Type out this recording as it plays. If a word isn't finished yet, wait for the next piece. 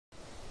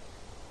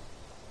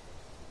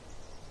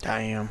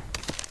Damn.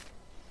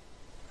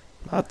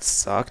 That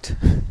sucked.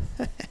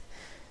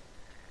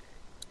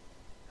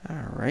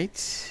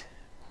 Alright.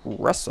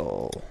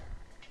 Russell.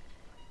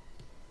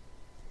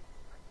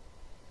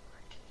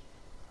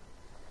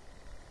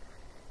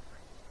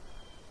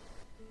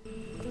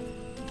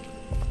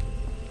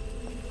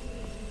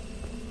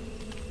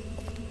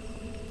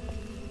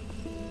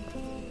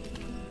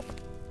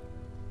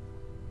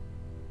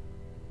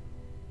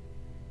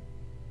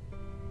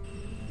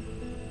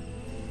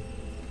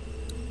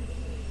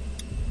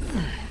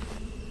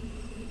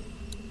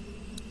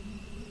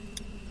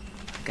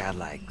 Got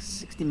like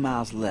 60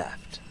 miles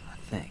left, I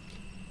think.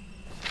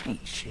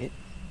 Ain't shit.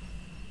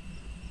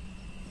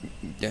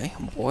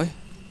 Damn, boy.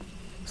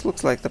 This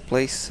looks like the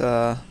place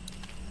I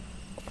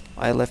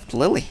left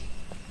Lily.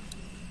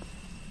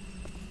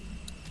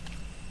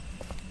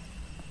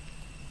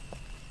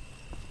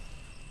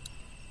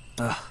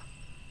 Ugh,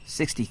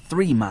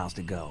 63 miles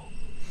to go.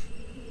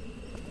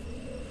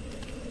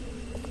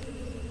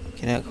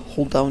 Can I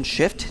hold down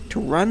shift to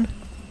run?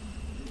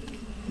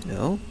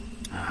 No.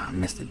 I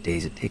miss the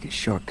days of taking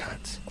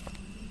shortcuts.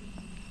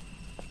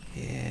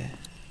 Yeah,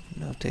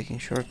 no taking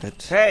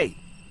shortcuts. Hey!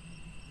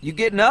 You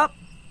getting up?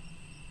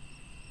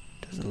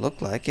 Doesn't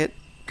look like it.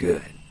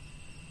 Good.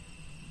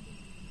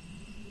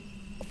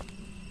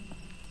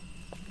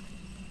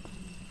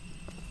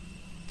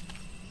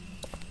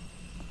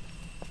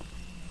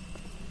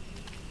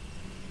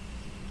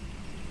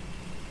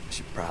 I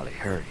should probably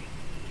hurry.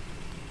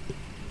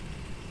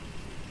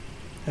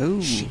 Oh,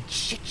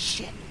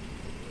 Shit.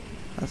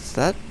 that's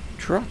that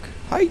truck.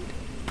 Height.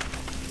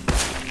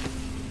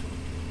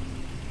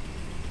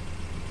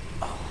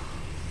 Oh,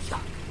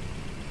 yuck.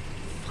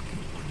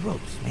 Fucking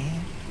gross,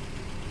 man.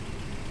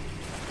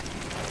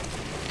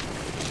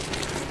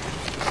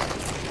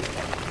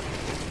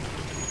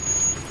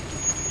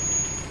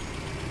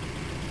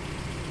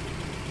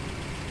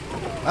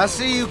 I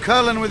see you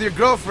culling with your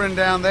girlfriend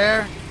down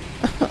there.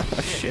 Oh,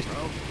 shit.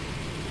 Bro.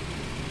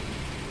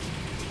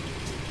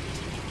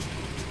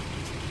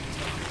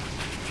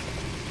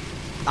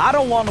 I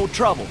don't want no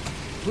trouble.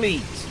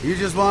 Please. You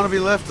just want to be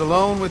left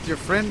alone with your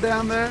friend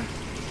down there?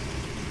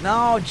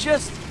 No,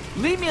 just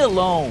leave me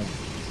alone.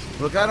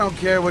 Look, I don't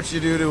care what you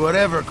do to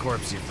whatever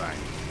corpse you find.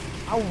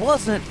 I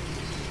wasn't...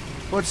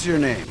 What's your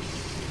name?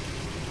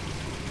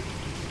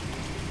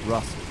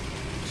 Russell.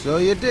 So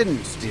you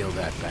didn't steal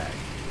that bag.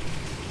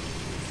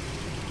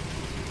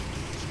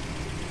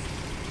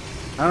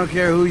 I don't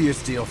care who you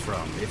steal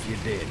from, if you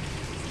did.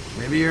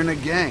 Maybe you're in a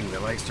gang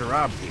that likes to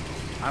rob people.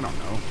 I don't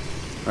know.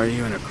 Are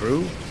you in a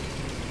crew?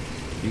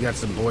 You got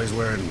some boys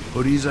wearing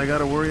hoodies I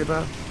gotta worry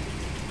about?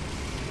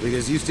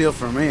 Because you steal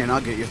from me and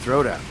I'll get your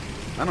throat out.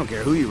 I don't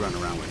care who you run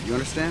around with, you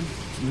understand?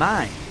 It's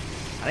mine.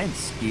 I didn't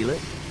steal it.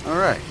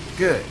 Alright,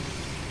 good.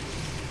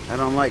 I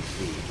don't like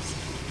thieves.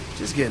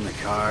 Just get in the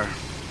car.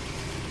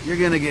 You're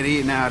gonna get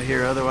eaten out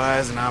here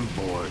otherwise, and I'm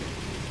bored.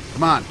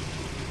 Come on,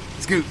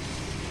 scoot.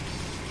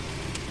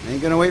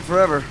 Ain't gonna wait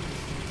forever.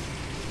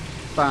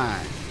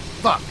 Fine.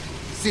 Fuck.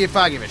 See if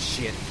I give a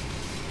shit.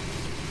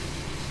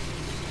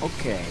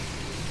 Okay.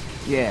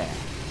 Yeah.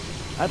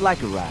 I'd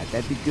like a ride.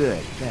 That'd be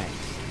good.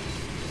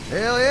 Thanks.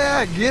 Hell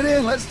yeah, get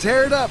in, let's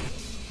tear it up.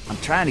 I'm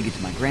trying to get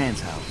to my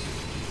grand's house.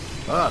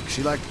 Fuck,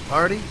 she like to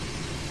party?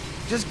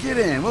 Just get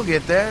in, we'll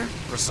get there.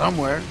 Or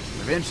somewhere,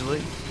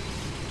 eventually.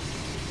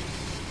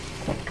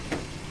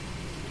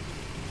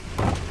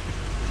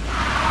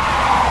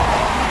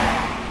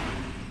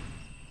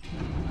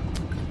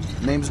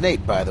 Name's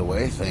Nate, by the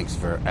way. Thanks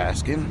for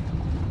asking.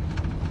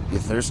 You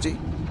thirsty?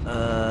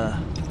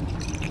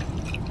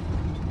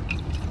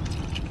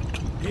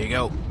 Here you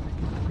go.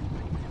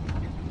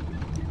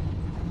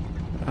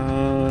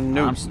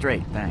 No. I'm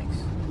straight, thanks.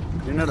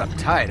 You're not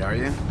uptight, are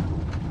you?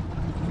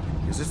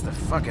 Because it's the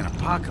fucking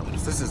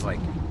apocalypse. This is like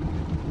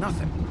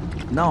nothing.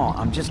 No,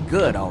 I'm just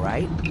good,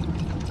 alright?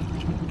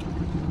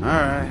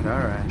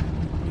 Alright.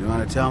 You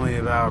want to tell me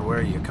about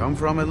where you come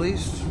from, at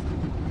least?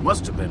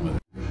 Must have been with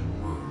it.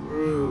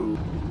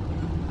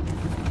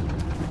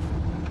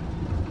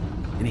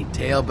 Any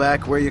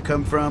tailback where you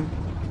come from?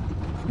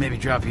 Maybe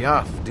drop you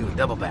off, do a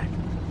double back.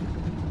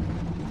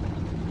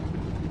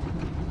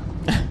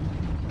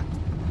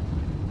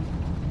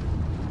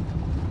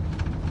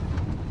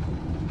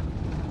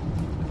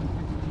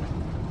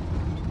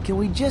 Can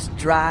we just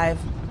drive?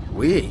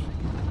 We?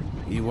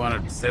 You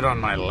want to sit on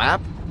my lap?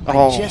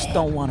 Oh. I just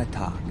don't want to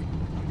talk.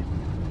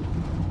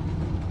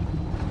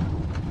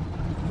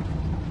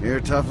 You're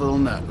a tough little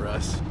nut,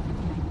 Russ.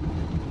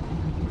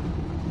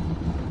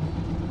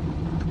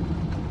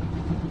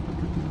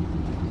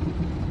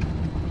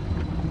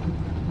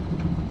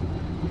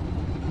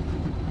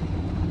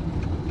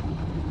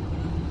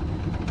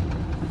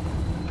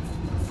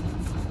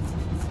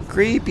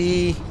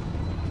 Creepy.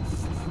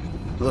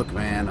 Look,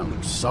 man,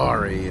 I'm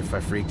sorry if I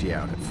freaked you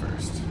out at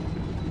first.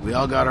 We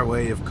all got our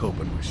way of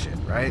coping with shit,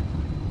 right?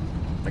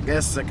 I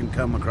guess I can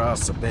come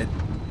across a bit...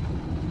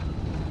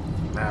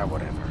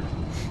 whatever.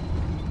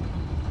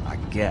 I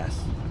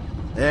guess.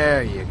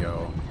 There you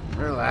go.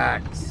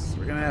 Relax.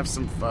 We're gonna have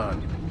some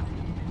fun.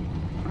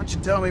 don't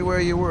you tell me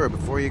where you were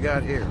before you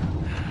got here?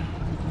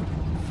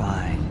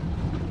 Fine.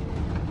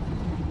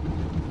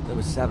 There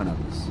was 7 of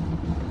us.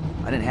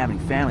 I didn't have any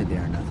family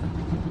there or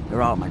nothing. They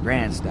were all at my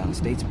grand's down in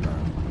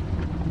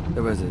Statesboro.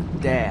 There was a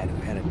dad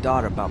who had a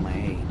daughter about my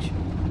age.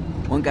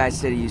 One guy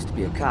said he used to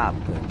be a cop,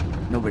 but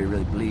nobody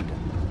really believed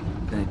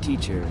him. Then a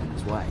teacher and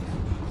his wife.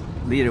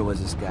 Leader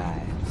was this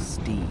guy,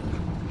 Steve.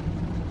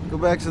 Go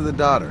back to the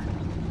daughter.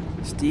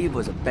 Steve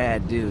was a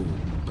bad dude,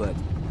 but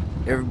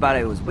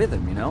everybody was with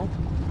him, you know?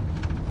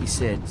 He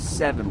said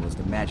 7 was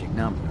the magic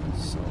number,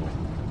 so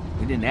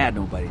we didn't add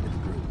nobody to the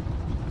group.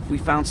 If we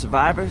found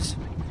survivors,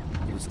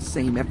 it was the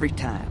same every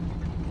time.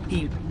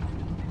 He...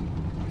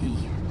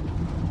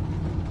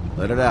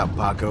 Let it out,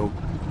 Paco.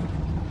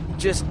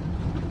 Just...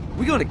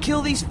 We gonna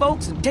kill these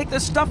folks and take their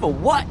stuff or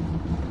what?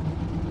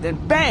 Then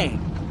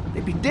bang!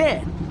 They'd be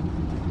dead.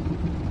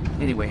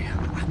 Anyway,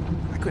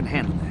 I couldn't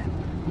handle that.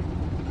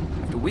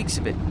 After weeks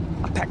of it,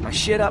 I packed my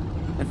shit up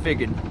and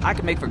figured I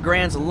could make for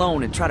grands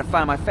alone and try to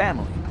find my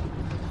family.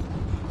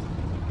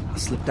 I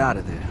slipped out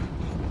of there.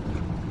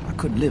 I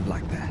couldn't live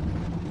like that.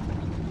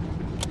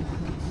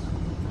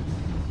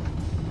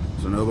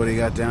 So nobody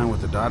got down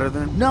with the daughter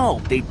then? No,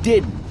 they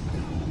didn't.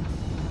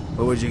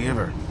 What would you give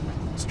her?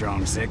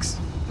 Strong 6?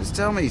 Just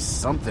tell me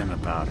something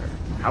about her.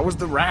 How was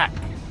the rack?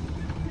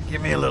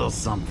 Give me a little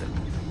something.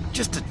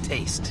 Just a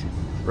taste.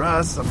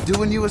 Russ, I'm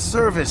doing you a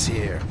service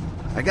here.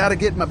 I gotta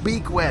get my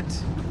beak wet.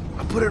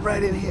 I'll put it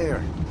right in here.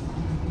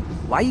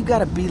 Why you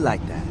gotta be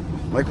like that?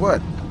 Like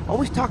what?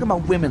 Always talking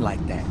about women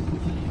like that.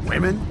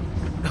 Women?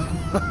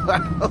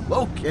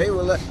 Okay,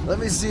 well, let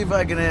me see if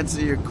I can answer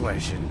your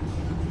question.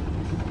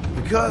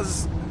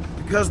 Because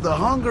the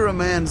hunger a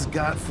man's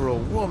got for a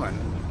woman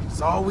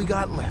is all we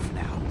got left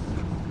now.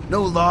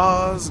 No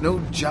laws, no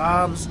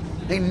jobs,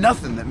 ain't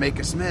nothing that make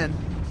us men.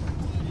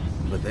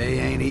 But they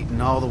ain't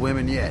eaten all the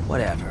women yet.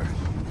 Whatever.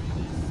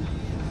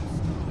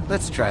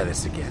 Let's try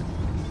this again.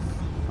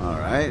 All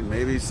right,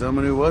 maybe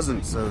someone who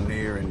wasn't so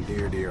near and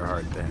dear to your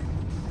heart then.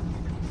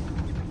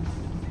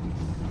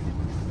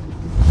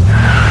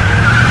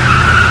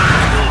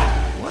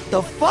 What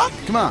the fuck?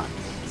 Come on,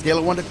 scale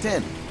of 1 to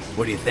 10.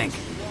 What do you think?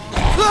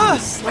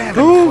 Slam it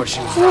Ooh, before she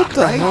was what hot,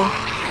 the right? hell?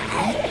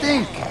 What do you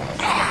think?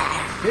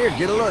 Here,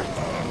 get a look.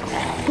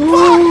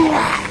 Ooh.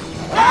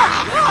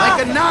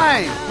 Like a 9,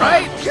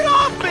 right? Get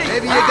off me!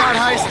 Maybe you got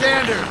high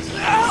standards.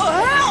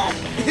 Help!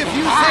 If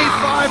you say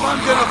 5, I'm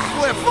gonna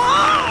flip.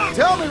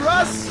 Tell me,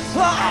 Russ.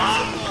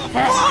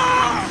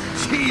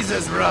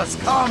 Jesus, Russ,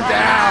 calm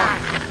down.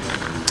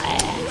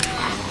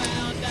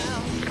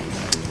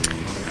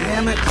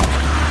 Damn it.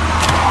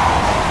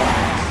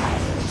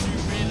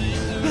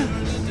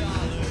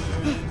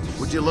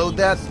 Would you load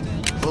that?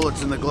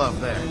 Bullets in the glove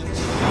there.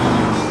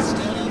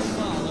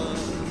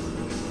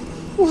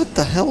 What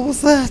the hell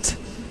was that?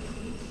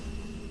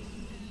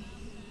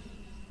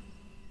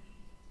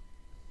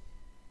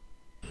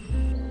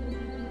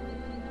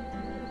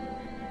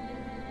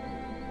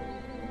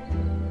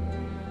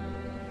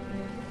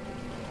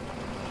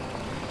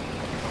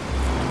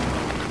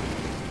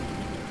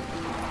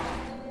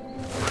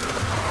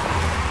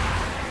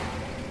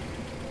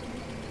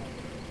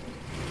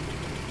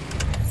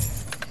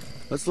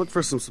 Let's look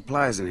for some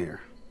supplies in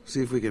here.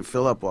 See if we can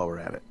fill up while we're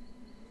at it.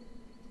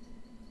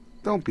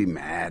 Don't be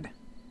mad.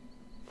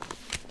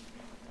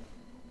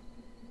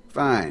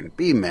 Fine,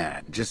 be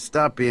mad. Just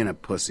stop being a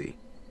pussy.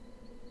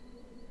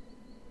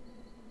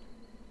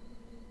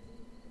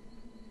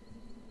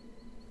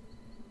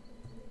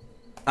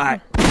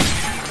 Alright.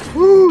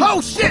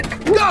 Oh shit!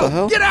 What the Go!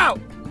 hell? Get out!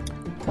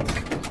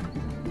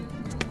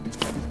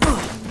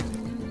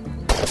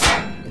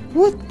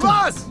 What the?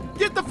 Russ!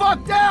 Get the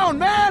fuck down,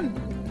 man!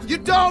 You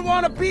don't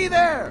want to be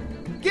there!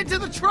 Get to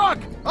the truck!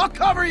 I'll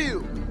cover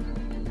you!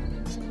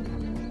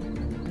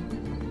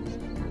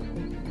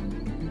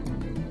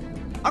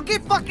 I'll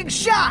get fucking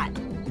shot!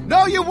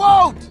 No, you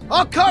won't!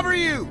 I'll cover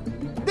you!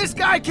 This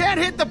guy can't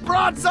hit the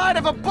broadside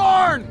of a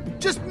barn!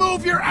 Just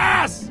move your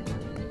ass!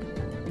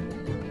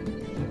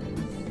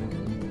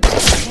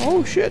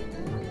 Oh shit!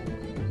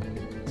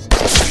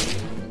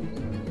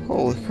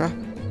 Holy crap!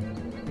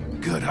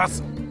 Good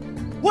hustle.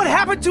 What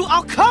happened to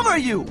I'll cover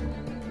you?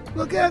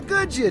 Look how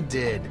good you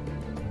did.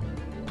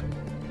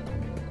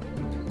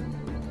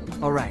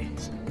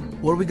 Alright.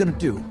 What are we gonna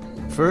do?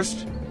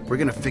 First, we're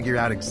gonna figure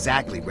out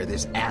exactly where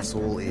this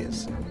asshole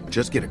is.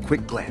 Just get a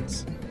quick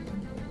glance.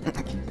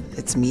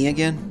 It's me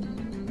again?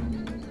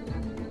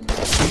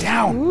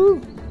 Down!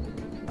 Woo.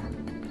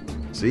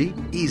 See?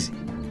 Easy.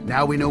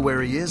 Now we know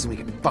where he is and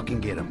we can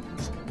fucking get him.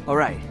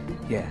 Alright,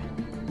 yeah.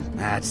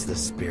 That's the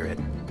spirit.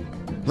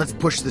 Let's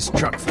push this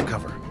truck for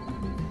cover.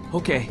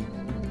 Okay.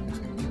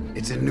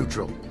 It's in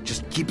neutral.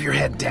 Just keep your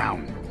head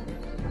down.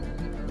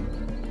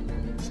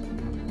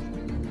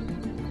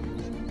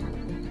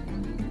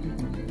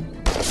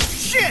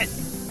 Shit!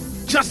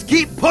 Just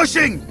keep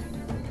pushing!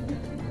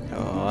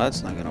 Oh,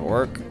 that's not gonna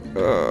work.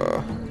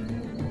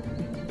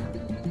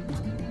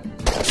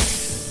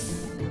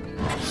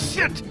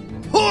 Shit!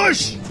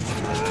 Push!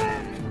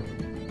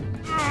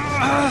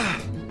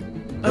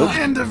 The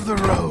end of the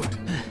road.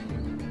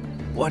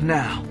 What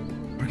now?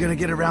 We're gonna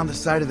get around the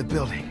side of the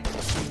building.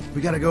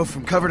 We gotta go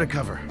from cover to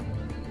cover.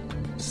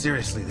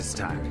 Seriously this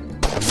time.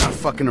 I'm not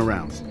fucking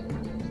around.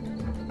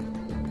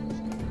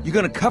 You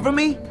gonna cover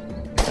me?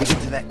 If we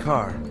get to that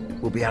car,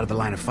 we'll be out of the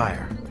line of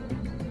fire.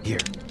 Here.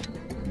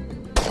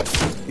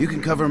 You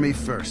can cover me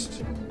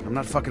first. I'm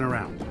not fucking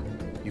around.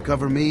 You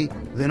cover me,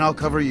 then I'll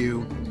cover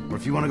you. Or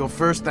if you want to go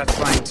first, that's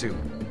fine too.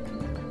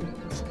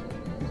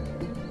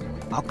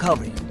 I'll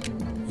cover you.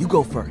 You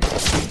go first.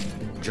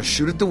 Just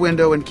shoot at the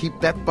window and keep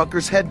that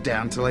fucker's head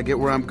down till I get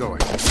where I'm going.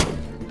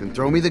 Then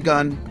throw me the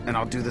gun, and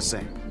I'll do the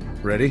same.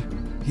 Ready?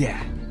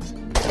 Yeah.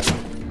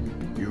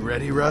 You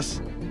ready, Russ?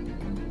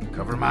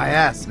 Cover my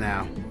ass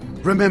now.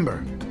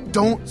 Remember,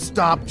 don't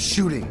stop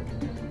shooting.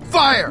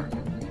 Fire!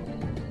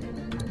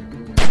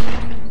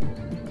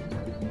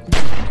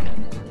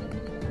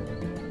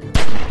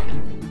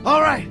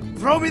 All right,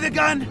 throw me the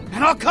gun,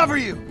 and I'll cover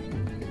you.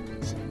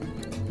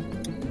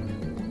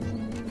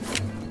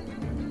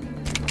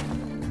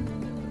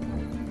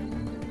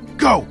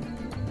 Go!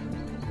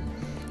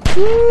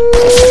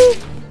 Woo!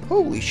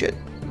 Holy shit.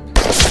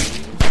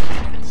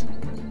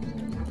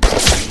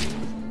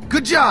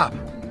 Good job!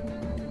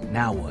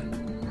 Now what?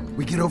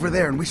 We get over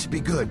there and we should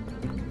be good.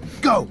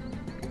 Go!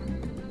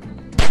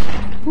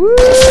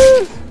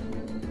 Woo!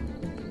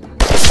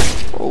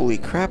 Holy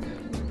crap.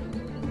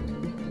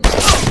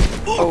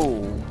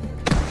 Oh.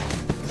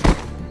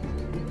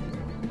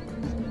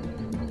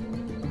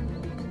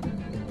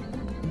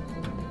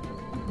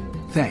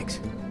 Thanks.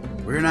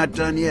 We're not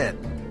done yet.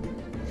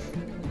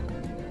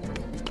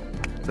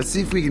 Let's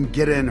see if we can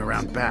get in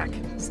around back.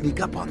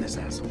 Sneak up on this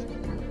asshole.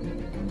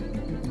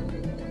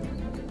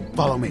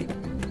 Follow me.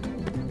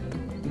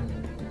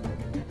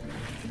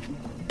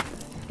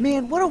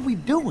 Man, what are we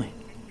doing?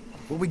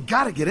 Well, we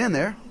gotta get in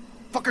there.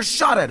 Fucker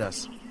shot at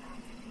us.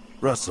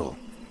 Russell,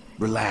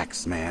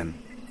 relax, man.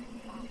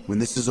 When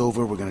this is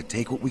over, we're gonna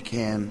take what we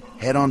can,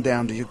 head on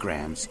down to your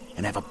Grams,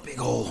 and have a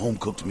big ol'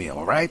 home-cooked meal,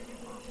 all right?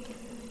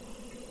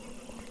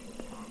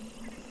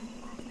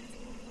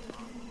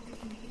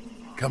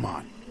 Come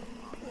on.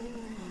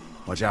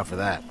 Watch out for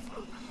that.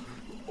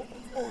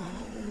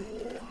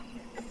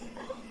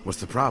 What's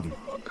the problem?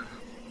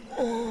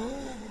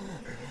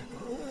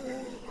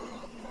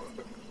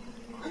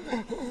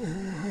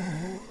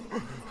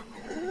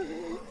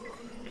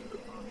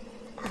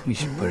 We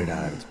should put it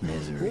out of its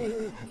misery.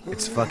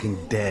 It's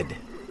fucking dead.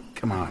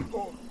 Come on.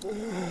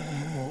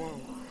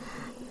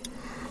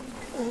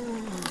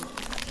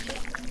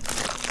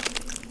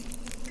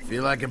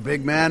 Feel like a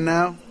big man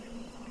now?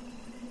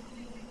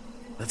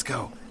 Let's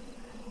go.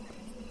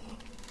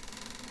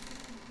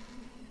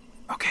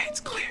 Okay,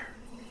 it's clear.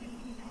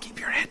 Keep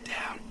your head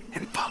down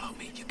and follow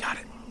me. You got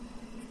it.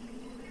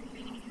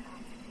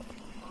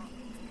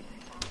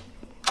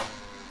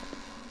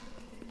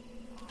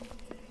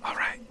 All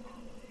right.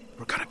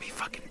 We're gonna be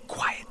fucking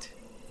quiet.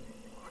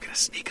 We're gonna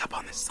sneak up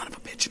on this son of a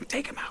bitch and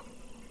take him out.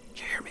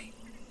 You hear me?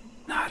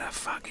 Not a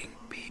fucking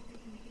beep.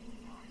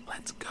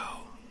 Let's go.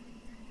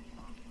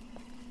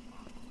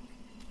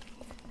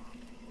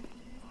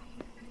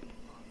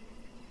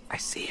 I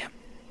see him.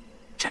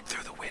 Check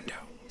through the window.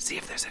 See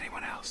if there's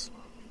anyone else.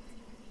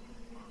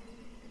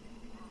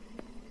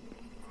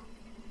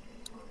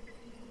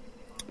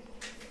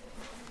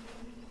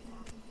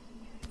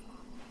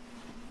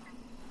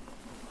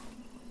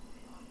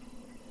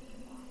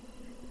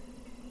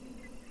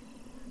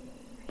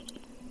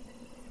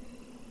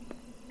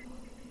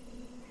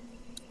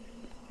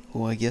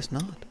 Oh, I guess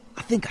not.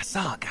 I think I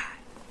saw a guy.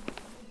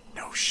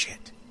 No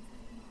shit.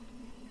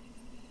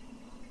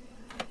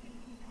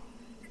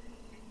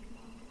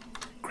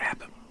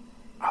 Grab him.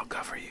 I'll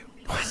cover you.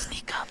 I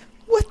sneak up.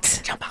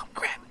 What? Jump out,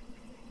 grab him.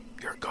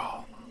 Your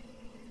call.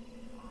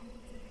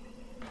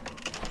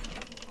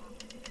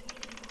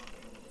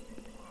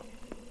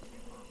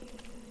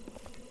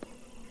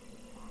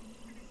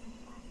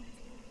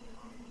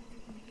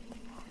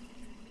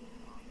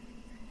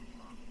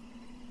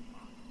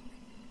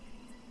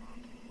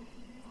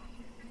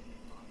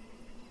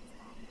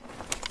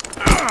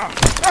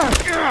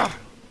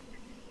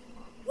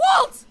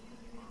 Walt!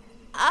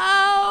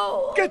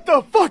 Ow! Get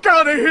the fuck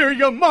out of here,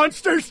 you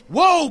monsters!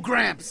 Whoa,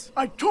 Gramps!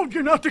 I told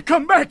you not to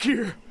come back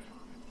here.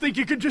 Think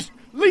you could just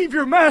leave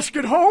your mask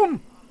at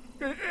home?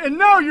 And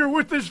now you're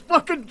with this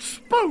fucking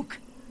spook.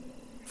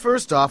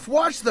 First off,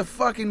 watch the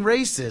fucking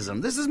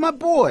racism. This is my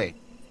boy.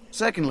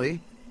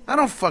 Secondly, I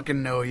don't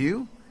fucking know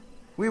you.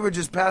 We were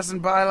just passing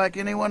by like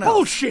anyone else.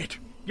 Bullshit!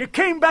 You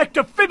came back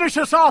to finish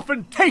us off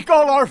and take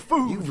all our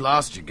food. You've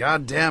lost your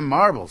goddamn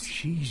marbles.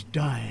 She's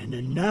dying,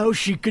 and now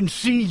she can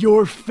see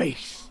your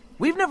face.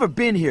 We've never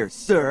been here,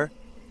 sir.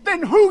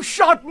 Then who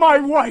shot my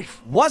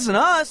wife? Wasn't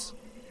us.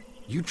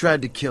 You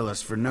tried to kill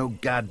us for no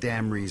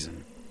goddamn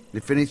reason.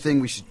 If anything,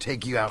 we should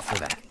take you out for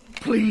that.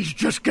 Please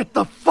just get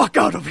the fuck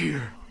out of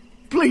here.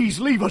 Please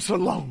leave us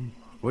alone.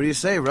 What do you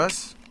say,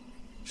 Russ?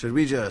 Should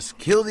we just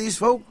kill these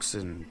folks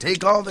and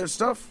take all their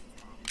stuff?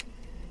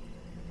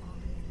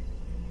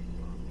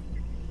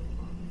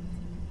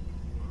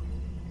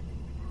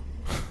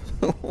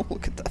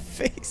 Look at that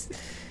face.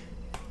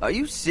 Are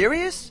you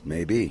serious?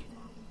 Maybe.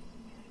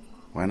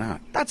 Why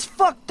not? That's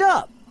fucked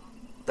up.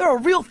 There are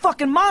real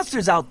fucking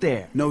monsters out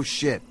there. No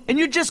shit. And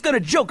you're just gonna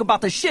joke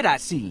about the shit I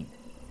seen.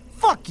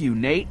 Fuck you,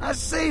 Nate. I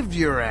saved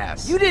your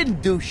ass. You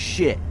didn't do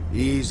shit.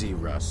 Easy,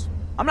 Russ.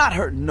 I'm not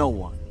hurting no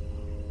one.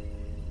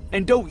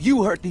 And don't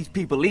you hurt these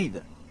people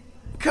either.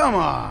 Come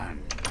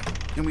on.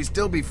 Can we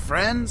still be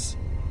friends?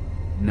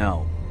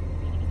 No.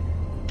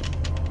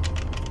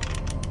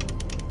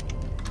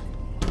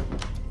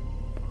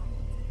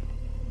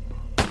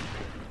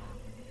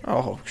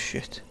 Oh,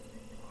 shit.